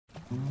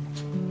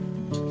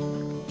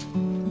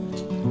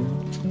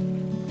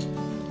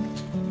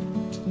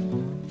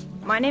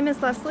My name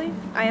is Leslie.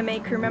 I am a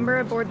crew member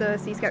aboard the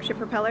Sea Scout ship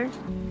Propeller.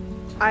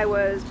 I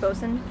was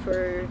bosun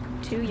for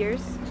 2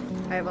 years.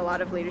 I have a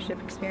lot of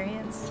leadership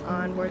experience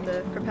on board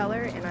the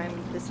Propeller, and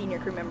I'm the senior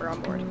crew member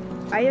on board.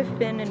 I have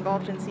been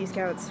involved in Sea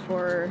Scouts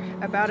for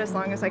about as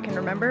long as I can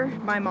remember.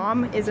 My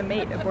mom is a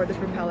mate aboard the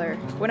Propeller.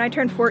 When I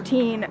turned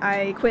 14,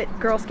 I quit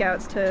Girl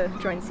Scouts to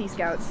join Sea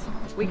Scouts.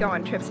 We go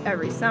on trips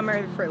every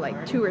summer for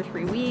like 2 or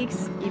 3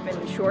 weeks,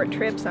 even short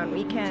trips on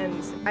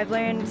weekends. I've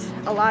learned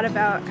a lot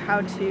about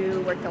how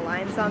to work the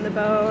lines on the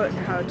boat,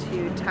 how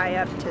to tie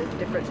up to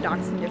different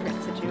docks in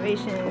different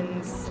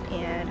situations,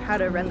 and how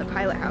to run the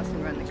pilot house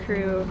and run the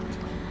crew.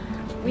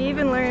 We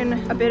even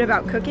learn a bit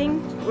about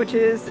cooking, which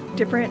is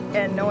different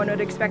and no one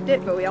would expect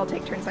it, but we all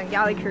take turns on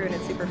galley crew and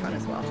it's super fun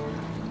as well.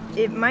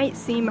 It might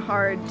seem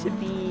hard to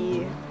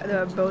be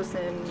the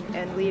bosun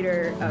and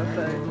leader of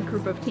a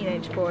group of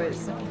teenage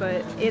boys,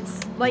 but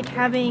it's like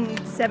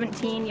having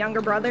 17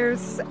 younger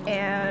brothers,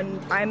 and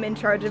I'm in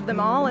charge of them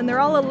all, and they're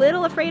all a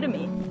little afraid of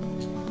me.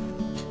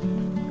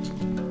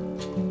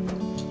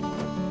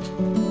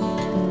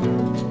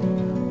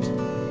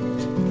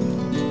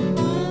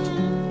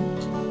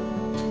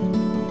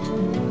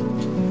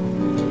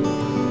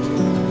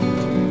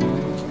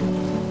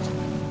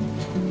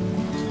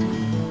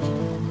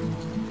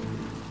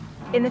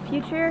 In the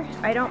future,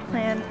 I don't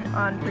plan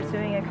on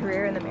pursuing a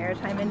career in the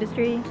maritime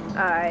industry.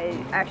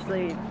 I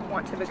actually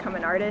want to become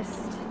an artist.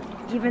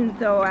 Even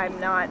though I'm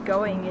not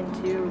going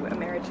into a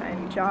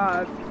maritime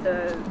job,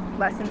 the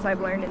lessons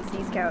I've learned in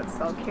Sea Scouts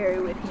I'll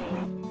carry with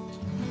me